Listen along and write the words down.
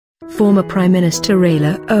Former Prime Minister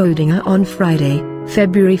Raila Odinga on Friday,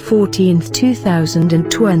 February 14,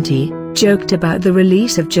 2020, joked about the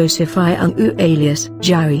release of Joseph Iungu alias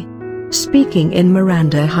Jowie. Speaking in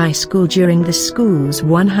Miranda High School during the school's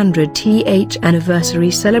 100th anniversary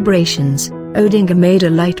celebrations, Odinga made a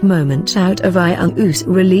light moment out of Iungu's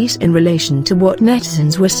release in relation to what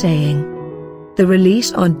netizens were saying. The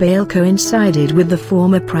release on bail coincided with the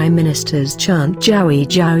former Prime Minister's chant "Jowie,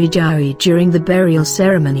 Jowie, Jowie" during the burial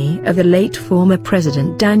ceremony of the late former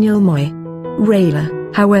President Daniel Moi.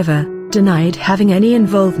 Raila, however, denied having any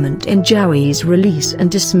involvement in Jowie's release and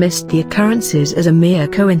dismissed the occurrences as a mere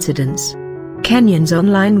coincidence. Kenyans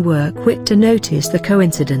online were quick to notice the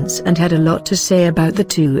coincidence and had a lot to say about the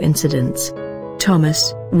two incidents.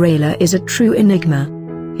 Thomas, Raila is a true enigma.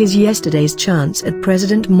 His yesterday's chants at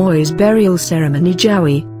President Moi's burial ceremony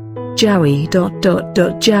 "Jowie, Jowie,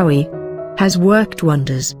 Jowie" has worked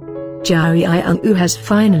wonders. Jowie Iungu has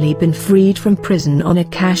finally been freed from prison on a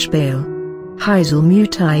cash bail. Hazel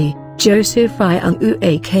Mutai, Joseph Iungu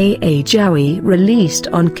aka Jowie, released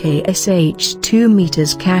on KSH 2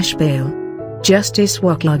 meters cash bail. Justice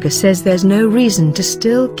Wakaga says there's no reason to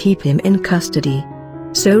still keep him in custody.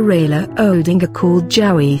 So Raila Odinga called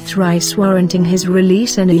Jowie thrice warranting his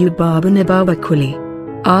release and Nababakuli.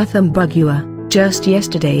 Artham Bugua, just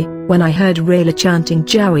yesterday, when I heard Raila chanting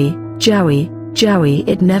 "Jowie, Jowie, Jowie"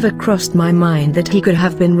 it never crossed my mind that he could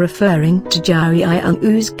have been referring to Jowie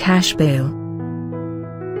Iungu's cash bail.